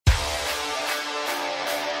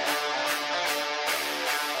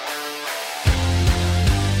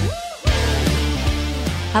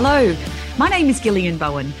Hello, my name is Gillian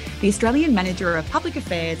Bowen, the Australian Manager of Public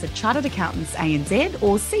Affairs at Chartered Accountants ANZ,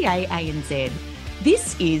 or CAANZ.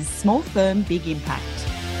 This is Small Firm Big Impact.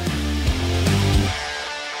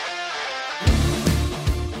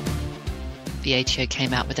 The ATO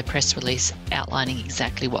came out with a press release outlining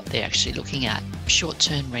exactly what they're actually looking at.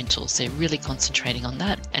 Short-term rentals, they're really concentrating on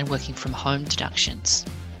that, and working from home deductions.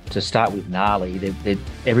 To start with gnarly,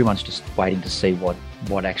 everyone's just waiting to see what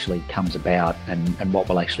actually comes about and what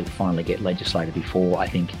will actually finally get legislated before, I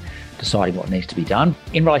think, deciding what needs to be done.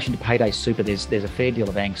 In relation to payday super, there's a fair deal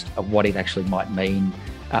of angst of what it actually might mean,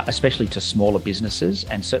 especially to smaller businesses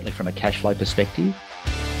and certainly from a cash flow perspective.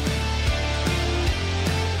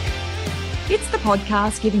 It's the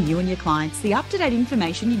podcast giving you and your clients the up-to-date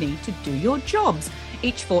information you need to do your jobs.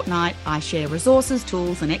 Each fortnight, I share resources,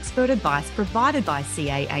 tools and expert advice provided by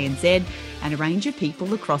CAANZ and a range of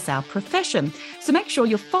people across our profession. So make sure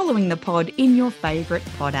you're following the pod in your favourite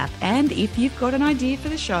pod app. And if you've got an idea for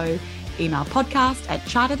the show, email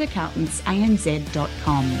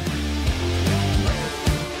podcast@charteredaccountantanz.com.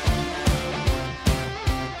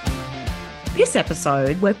 This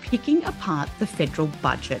episode, we're picking apart the federal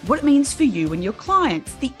budget, what it means for you and your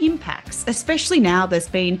clients, the impacts, especially now there's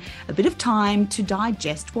been a bit of time to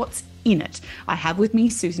digest what's in it. I have with me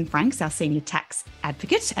Susan Franks, our Senior Tax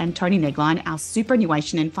Advocate, and Tony Negline, our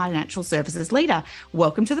Superannuation and Financial Services Leader.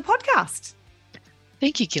 Welcome to the podcast.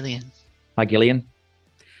 Thank you, Gillian. Hi, Gillian.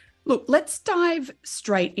 Look, let's dive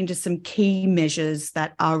straight into some key measures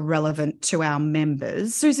that are relevant to our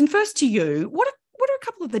members. Susan, first to you, what are a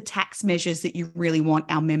couple of the tax measures that you really want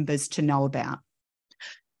our members to know about?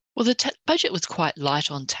 Well, the budget was quite light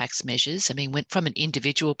on tax measures. I mean, from an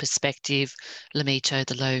individual perspective, LMITO,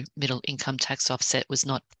 the low middle income tax offset, was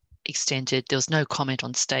not extended. There was no comment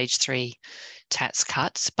on stage 3 tax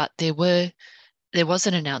cuts, but there was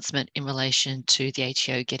an announcement in relation to the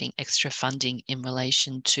ATO getting extra funding in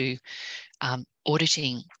relation to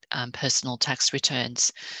auditing personal tax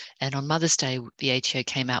returns. And on Mother's Day, the ATO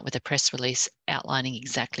came out with a press release outlining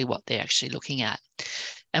exactly what they're actually looking at.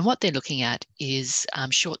 And what they're looking at is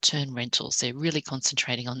short-term rentals. They're really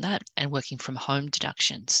concentrating on that and working from home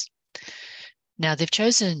deductions. Now, they've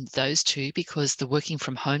chosen those two because the working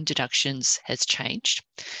from home deductions has changed,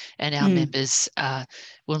 and our members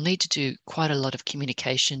will need to do quite a lot of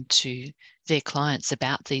communication to their clients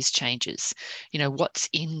about these changes. You know, what's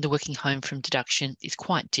in the working home from deduction is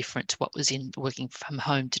quite different to what was in the working from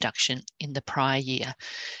home deduction in the prior year,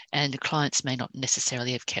 and the clients may not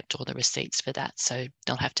necessarily have kept all the receipts for that, so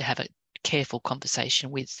they'll have to have a careful conversation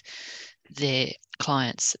with their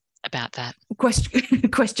clients about that.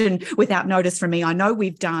 Question without notice from me. I know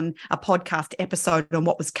we've done a podcast episode on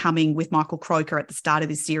what was coming with Michael Croker at the start of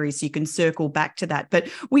this series, so you can circle back to that. But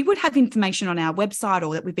we would have information on our website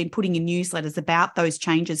or that we've been putting in newsletters about those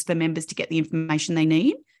changes for members to get the information they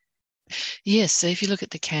need. Yes, so if you look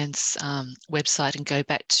at the CANS website and go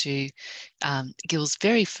back to Gil's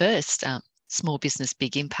very first Small Business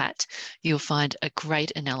Big Impact, you'll find a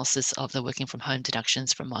great analysis of the working from home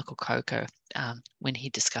deductions from Michael Croker when he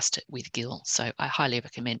discussed it with Gil. So I highly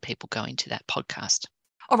recommend people going to that podcast.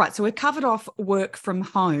 All right, so we've covered off work from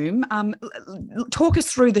home. Talk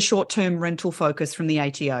us through the short-term rental focus from the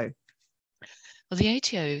ATO. Well, the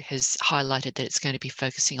ATO has highlighted that it's going to be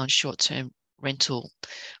focusing on short-term rental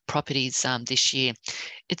properties this year.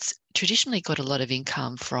 It's traditionally got a lot of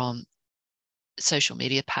income from social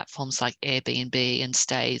media platforms like Airbnb and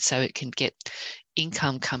Stay, so it can get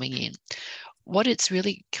income coming in. What it's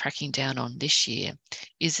really cracking down on this year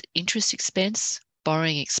is interest expense,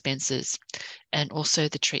 borrowing expenses, and also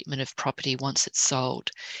the treatment of property once it's sold.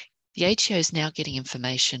 The ATO is now getting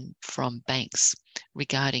information from banks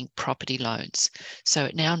regarding property loans. So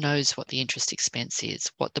it now knows what the interest expense is,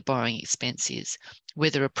 what the borrowing expense is,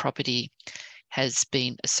 whether a property has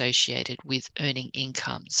been associated with earning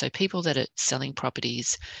income. So people that are selling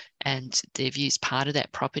properties and they've used part of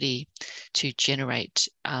that property to generate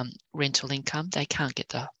rental income, they can't get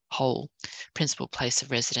the whole principal place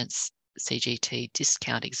of residence CGT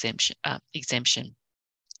discount exemption.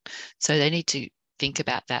 So they need to think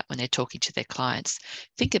about that when they're talking to their clients.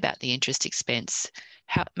 Think about the interest expense,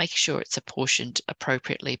 make sure it's apportioned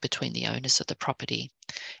appropriately between the owners of the property,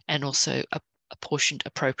 and also apportioned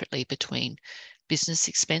appropriately between business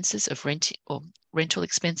expenses of rental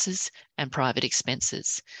expenses and private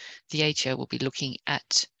expenses. The ATO will be looking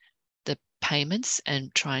at the payments and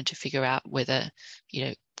trying to figure out whether,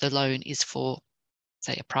 the loan is for,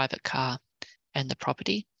 say, a private car and the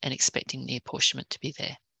property, and expecting the apportionment to be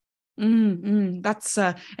there. That's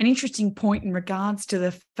an interesting point in regards to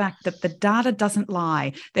the fact that the data doesn't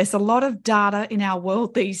lie. There's a lot of data in our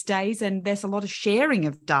world these days, and there's a lot of sharing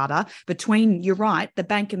of data between, you're right, the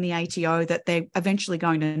bank and the ATO that they're eventually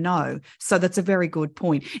going to know. So that's a very good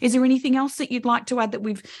point. Is there anything else that you'd like to add that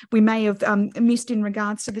we may have missed in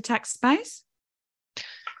regards to the tax space?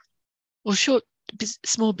 Well,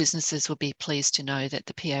 small businesses will be pleased to know that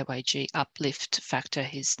the PAYG uplift factor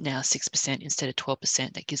is now 6% instead of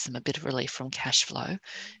 12%. That gives them a bit of relief from cash flow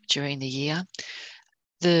during the year.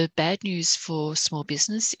 The bad news for small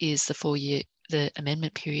business is the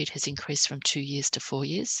amendment period has increased from 2 years to 4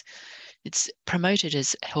 years. It's promoted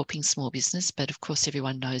as helping small business, but of course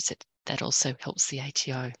everyone knows that that also helps the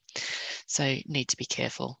ATO. So need to be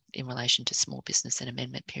careful in relation to small business and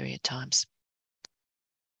amendment period times.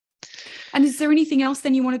 And is there anything else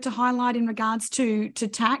then you wanted to highlight in regards to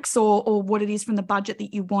tax or what it is from the budget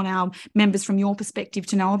that you want our members from your perspective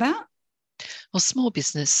to know about? Well, small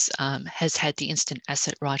business has had the instant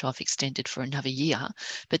asset write-off extended for another year,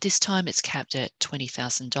 but this time it's capped at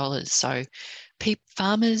 $20,000. So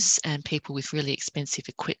farmers and people with really expensive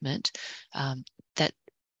equipment, that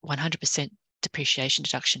 100% depreciation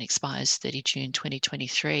deduction expires 30 June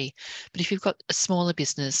 2023. But if you've got a smaller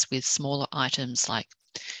business with smaller items like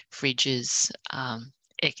fridges,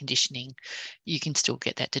 air conditioning, you can still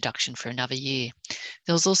get that deduction for another year.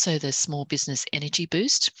 There was also the Small Business Energy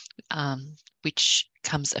Boost, which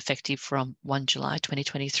comes effective from 1 July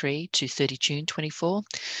 2023 to 30 June 24.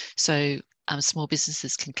 So small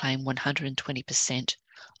businesses can claim 120%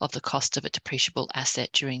 of the cost of a depreciable asset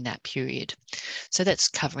during that period. So that's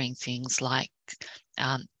covering things like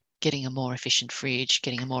getting a more efficient fridge,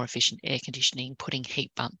 getting a more efficient air conditioning, putting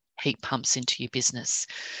heat pumps into your business.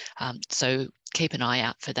 So keep an eye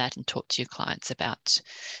out for that and talk to your clients about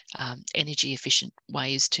energy efficient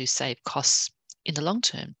ways to save costs in the long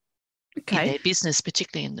term in their business,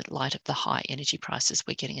 particularly in the light of the high energy prices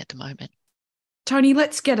we're getting at the moment. Tony,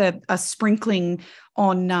 let's get a sprinkling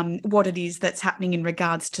on what it is that's happening in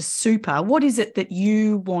regards to super. What is it that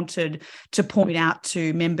you wanted to point out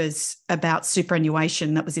to members about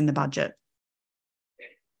superannuation that was in the budget?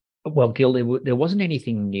 Well, Gil, there wasn't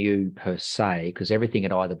anything new per se, because everything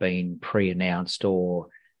had either been pre-announced or,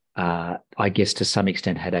 I guess to some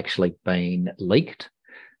extent, had actually been leaked.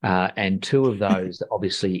 And two of those,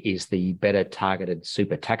 obviously, is the better targeted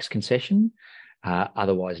super tax concession,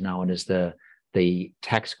 otherwise known as the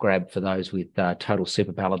tax grab for those with total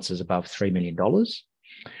super balances above $3 million.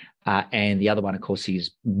 And the other one, of course,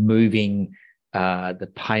 is moving the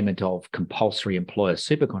payment of compulsory employer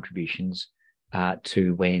super contributions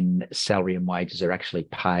to when salary and wages are actually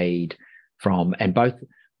paid from, and both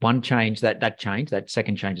one change, that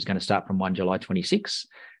second change is going to start from 1 July 26,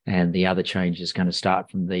 and the other change is going to start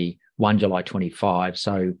from the 1 July 25.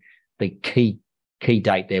 So the key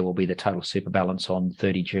date there will be the total super balance on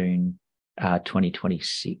 30 June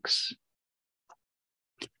 2026.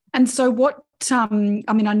 And so what, I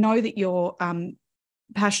know that you're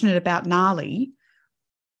passionate about NALI.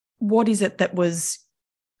 What is it that was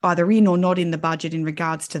either in or not in the budget in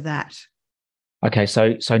regards to that? Okay,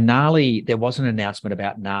 so NALI, there was an announcement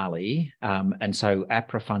about NALI, and so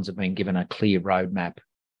APRA funds have been given a clear roadmap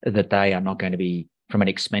that they are not going to be, from an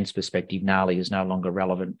expense perspective, NALI is no longer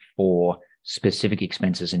relevant for specific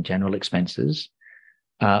expenses and general expenses.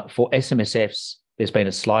 For SMSFs, there's been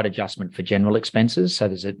a slight adjustment for general expenses, so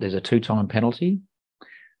there's a 2-time penalty,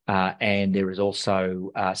 and there is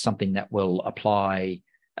also something that will apply.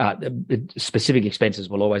 Specific expenses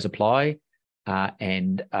will always apply,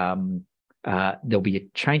 and there'll be a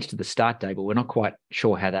change to the start date, but we're not quite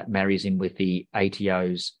sure how that marries in with the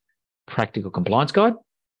ATO's practical compliance guide.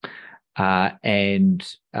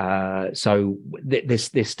 So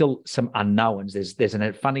there's still some unknowns. There's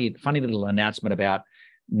a funny little announcement about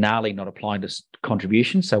NALI not applying to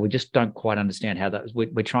contributions, so we just don't quite understand how that.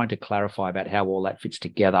 We're trying to clarify about how all that fits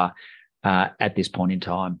together at this point in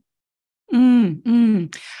time.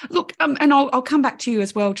 Look, and I'll come back to you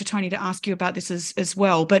as well, to Tony, to ask you about this as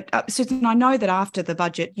well. But Susan, I know that after the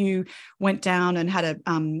budget, you went down and had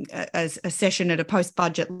a session at a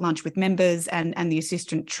post-budget lunch with members and the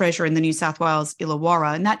Assistant Treasurer in the New South Wales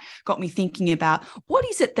Illawarra, and that got me thinking about what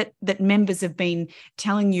is it that members have been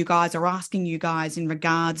telling you guys or asking you guys in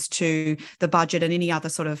regards to the budget and any other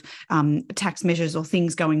sort of tax measures or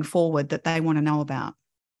things going forward that they want to know about?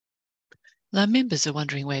 Now, members are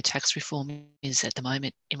wondering where tax reform is at the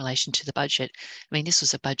moment in relation to the budget. I mean, this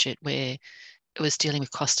was a budget where it was dealing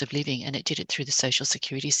with cost of living, and it did it through the social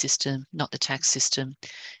security system, not the tax system.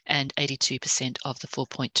 And 82% of the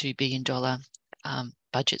 $4.2 billion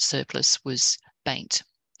budget surplus was banked.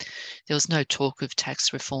 there was no talk of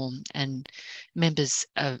tax reform, and members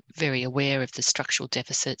are very aware of the structural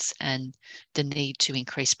deficits and the need to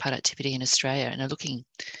increase productivity in Australia, and are looking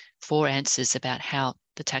for answers about how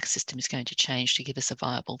the tax system is going to change to give us a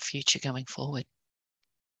viable future going forward.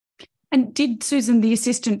 And did Susan, the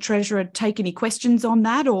Assistant Treasurer, take any questions on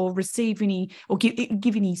that, or receive any, or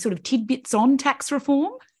give any sort of tidbits on tax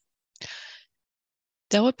reform?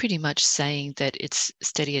 They were pretty much saying that it's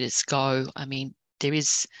steady at its go. I mean, there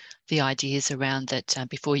is the ideas around that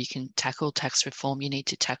before you can tackle tax reform, you need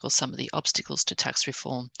to tackle some of the obstacles to tax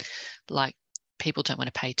reform, like people don't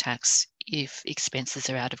want to pay tax if expenses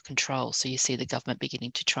are out of control. So you see the government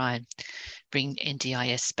beginning to try and bring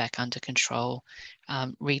NDIS back under control,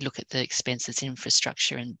 relook at the expenses in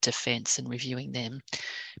infrastructure and defence and reviewing them.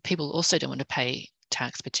 People also don't want to pay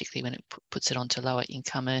tax, particularly when it puts it onto lower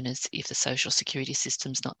income earners if the social security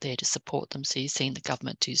system's not there to support them. So you've seen the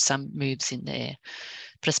government do some moves in there.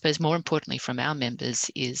 But I suppose more importantly from our members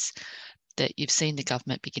is that you've seen the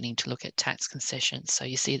government beginning to look at tax concessions. So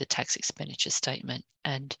you see the tax expenditure statement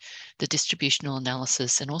and the distributional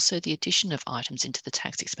analysis, and also the addition of items into the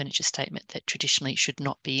tax expenditure statement that traditionally should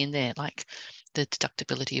not be in there, like the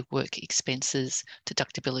deductibility of work expenses,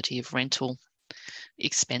 deductibility of rental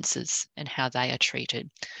expenses, and how they are treated.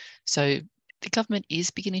 So the government is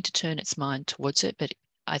beginning to turn its mind towards it, but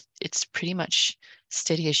it's pretty much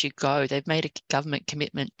steady as you go. They've made a government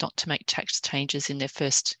commitment not to make tax changes in their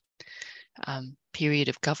first period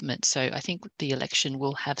of government. So I think the election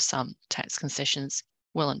will have some tax concessions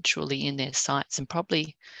well and truly in their sights, and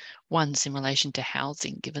probably ones in relation to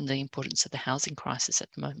housing, given the importance of the housing crisis at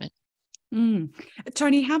the moment.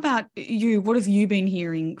 Tony, how about you? What have you been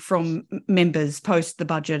hearing from members post the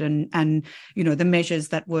budget and you know, the measures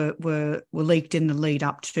that were leaked in the lead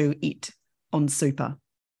up to it on super?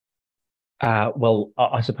 Well,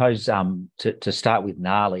 I suppose to start with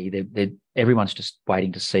gnarly, everyone's just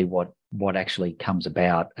waiting to see what actually comes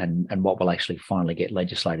about and what will actually finally get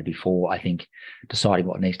legislated before, I think, deciding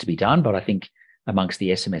what needs to be done. But I think amongst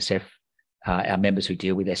the SMSF, our members who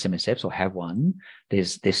deal with SMSFs or have one,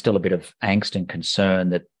 there's still a bit of angst and concern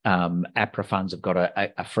that APRA funds have got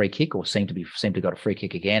a free kick, or seem to got a free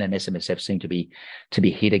kick again, and SMSF seem to be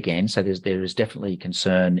hit again. So there is definitely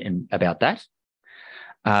concern about that.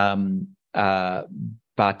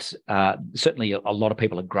 But certainly a lot of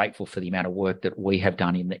people are grateful for the amount of work that we have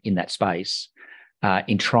done in that space,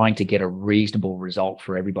 in trying to get a reasonable result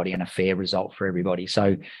for everybody and a fair result for everybody.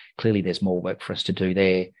 So clearly there's more work for us to do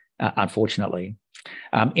there, unfortunately.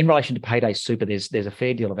 In relation to payday super, there's a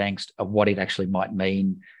fair deal of angst of what it actually might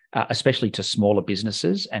mean, especially to smaller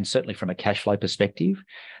businesses, and certainly from a cash flow perspective.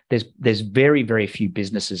 There's very, very few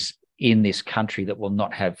businesses in this country that will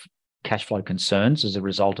not have cash flow concerns as a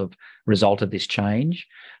result of this change.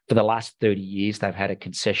 For the last 30 years, they've had a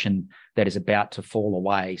concession that is about to fall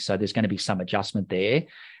away. So there's going to be some adjustment there,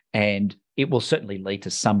 and it will certainly lead to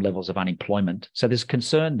some levels of unemployment. So there's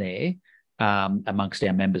concern there amongst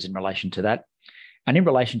our members in relation to that. And in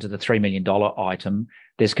relation to the $3 million item,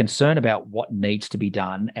 there's concern about what needs to be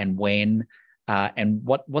done and when, and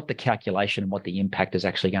what the calculation and what the impact is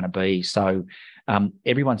actually going to be. So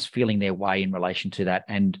everyone's feeling their way in relation to that,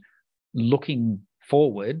 and looking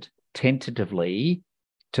forward tentatively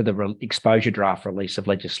to the exposure draft release of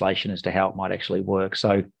legislation as to how it might actually work.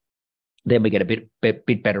 So then we get a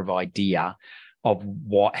bit better of idea of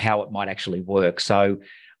how it might actually work. So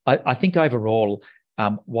I think overall,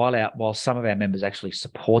 while some of our members actually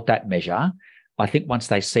support that measure, I think once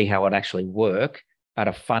they see how it actually work at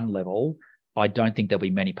a fund level, I don't think there'll be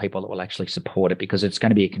many people that will actually support it, because it's going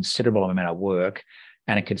to be a considerable amount of work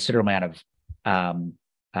and a considerable amount of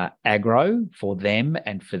aggro for them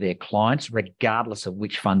and for their clients, regardless of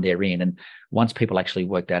which fund they're in. And once people actually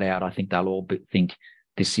work that out, I think they'll all think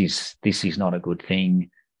this is not a good thing,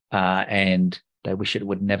 and they wish it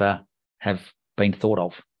would never have been thought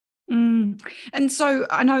of. And so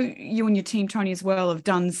I know you and your team, Tony, as well, have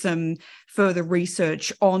done some further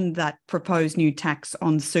research on that proposed new tax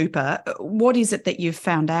on super. What is it that you've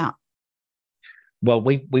found out? Well,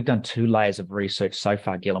 we've done 2 layers of research so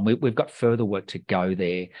far, Gil, and we've got further work to go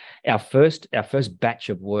there. Our first batch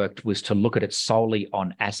of work was to look at it solely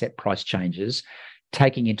on asset price changes,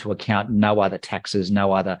 taking into account no other taxes,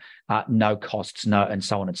 no costs, and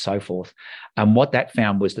so on and so forth. And what that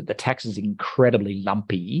found was that the tax is incredibly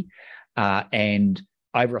lumpy, and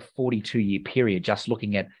over a 42-year period, just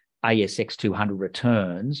looking at ASX 200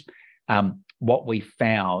 returns, what we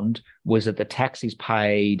found was that the tax is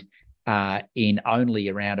paid in only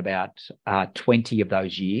around about 20 of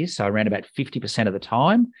those years, so around about 50% of the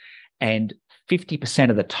time, and 50%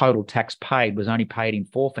 of the total tax paid was only paid in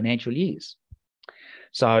 4 financial years.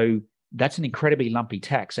 So that's an incredibly lumpy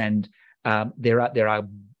tax. And there are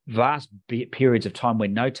vast periods of time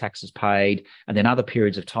when no tax is paid, and then other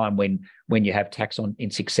periods of time when you have tax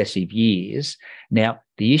in successive years. Now,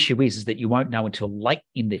 the issue is that you won't know until late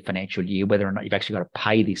in the financial year whether or not you've actually got to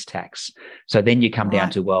pay this tax. So then you come down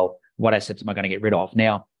to, well, what assets am I going to get rid of?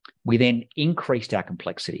 Now, we then increased our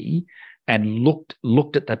complexity and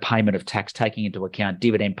looked at the payment of tax, taking into account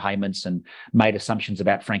dividend payments, and made assumptions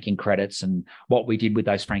about franking credits and what we did with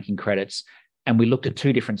those franking credits. And we looked at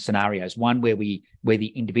two different scenarios: one where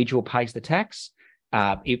the individual pays the tax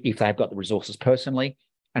if they've got the resources personally,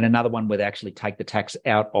 and another one where they actually take the tax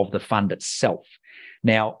out of the fund itself.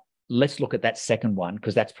 Now, let's look at that second one,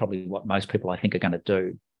 because that's probably what most people, I think, are going to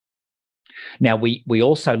do. Now, we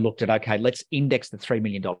also looked at, okay, let's index the $3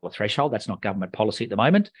 million threshold. That's not government policy at the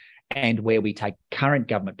moment. And where we take current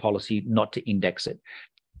government policy not to index it.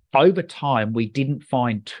 Over time, we didn't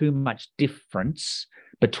find too much difference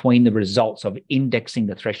between the results of indexing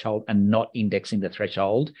the threshold and not indexing the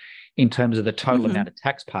threshold in terms of the total amount of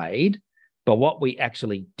tax paid. But what we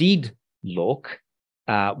actually did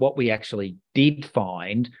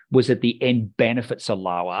find was that the end benefits are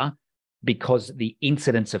lower, because the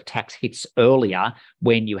incidence of tax hits earlier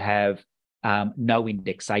when you have no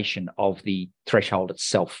indexation of the threshold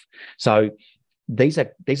itself. So these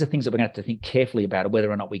are things that we're going to have to think carefully about,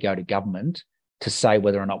 whether or not we go to government to say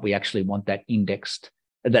whether or not we actually want that indexed,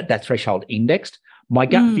 that threshold indexed. My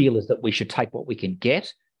gut feel is that we should take what we can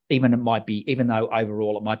get, even though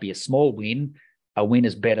overall it might be a small win. A win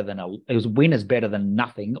is better than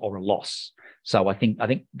nothing or a loss. So I think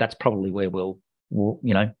that's probably where you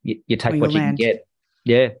take what you can get.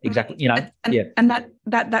 Yeah, exactly. And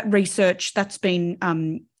that research that's been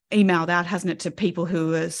emailed out, hasn't it, to people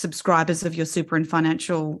who are subscribers of your Super and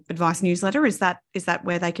Financial Advice newsletter? Is that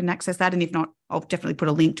where they can access that? And if not, I'll definitely put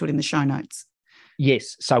a link to it in the show notes.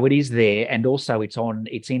 Yes, so it is there, and also it's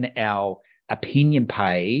in our opinion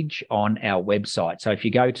page on our website. So if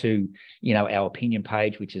you go to our opinion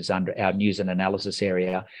page, which is under our news and analysis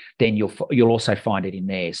area, then you'll also find it in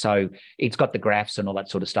there. So it's got the graphs and all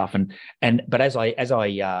that sort of stuff. But as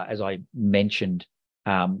I mentioned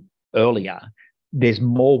earlier, there's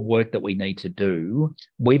more work that we need to do.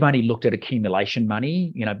 We've only looked at accumulation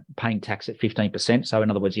money, paying tax at 15%. So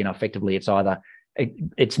in other words, effectively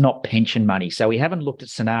it's not pension money. So we haven't looked at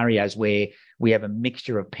scenarios where we have a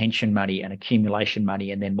mixture of pension money and accumulation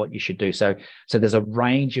money, and then what you should do. So there's a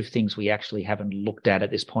range of things we actually haven't looked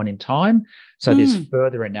at this point in time. So there's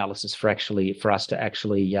further analysis for us to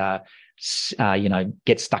actually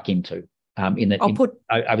get stuck into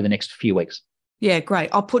over the next few weeks. Yeah, great.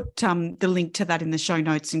 I'll put the link to that in the show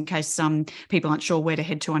notes in case people aren't sure where to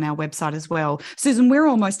head to on our website as well. Susan, we're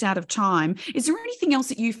almost out of time. Is there anything else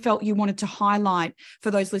that you felt you wanted to highlight for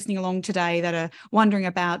those listening along today that are wondering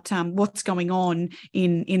about what's going on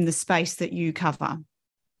in the space that you cover?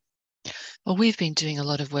 Well, we've been doing a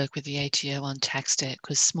lot of work with the ATO on tax debt,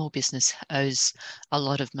 because small business owes a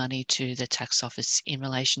lot of money to the tax office in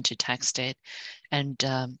relation to tax debt. And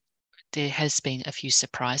there has been a few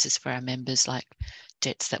surprises for our members, like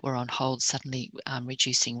debts that were on hold suddenly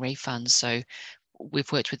reducing refunds. So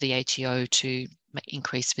we've worked with the ATO to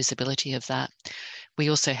increase visibility of that. We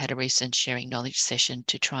also had a recent sharing knowledge session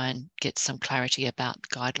to try and get some clarity about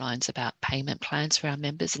guidelines about payment plans for our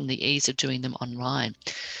members and the ease of doing them online.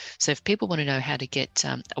 So if people want to know how to get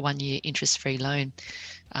a 1-year interest-free loan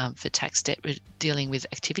for tax debt dealing with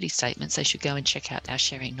activity statements, they should go and check out our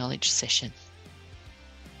sharing knowledge session.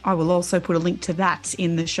 I will also put a link to that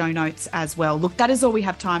in the show notes as well. Look, that is all we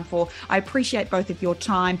have time for. I appreciate both of your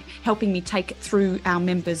time helping me take through our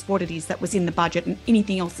members what it is that was in the budget and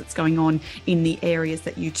anything else that's going on in the areas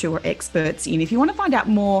that you two are experts in. If you want to find out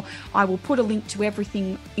more, I will put a link to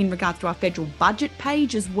everything in regards to our federal budget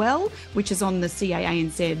page as well, which is on the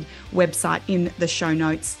CAANZ website in the show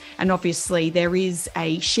notes. And obviously there is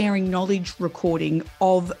a sharing knowledge recording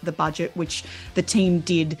of the budget, which the team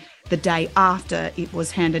did the day after it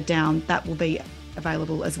was handed down. That will be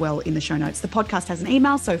available as well in the show notes. The podcast has an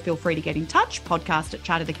email, so feel free to get in touch,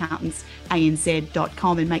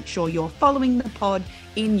 podcast@charteredaccountantanz.com, and make sure you're following the pod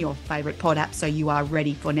in your favourite pod app so you are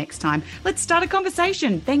ready for next time. Let's start a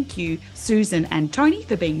conversation. Thank you, Susan and Tony,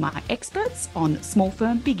 for being my experts on Small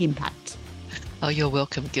Firm Big Impact. Oh, you're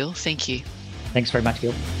welcome, Gil. Thank you. Thanks very much,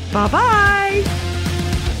 Gil. Bye-bye.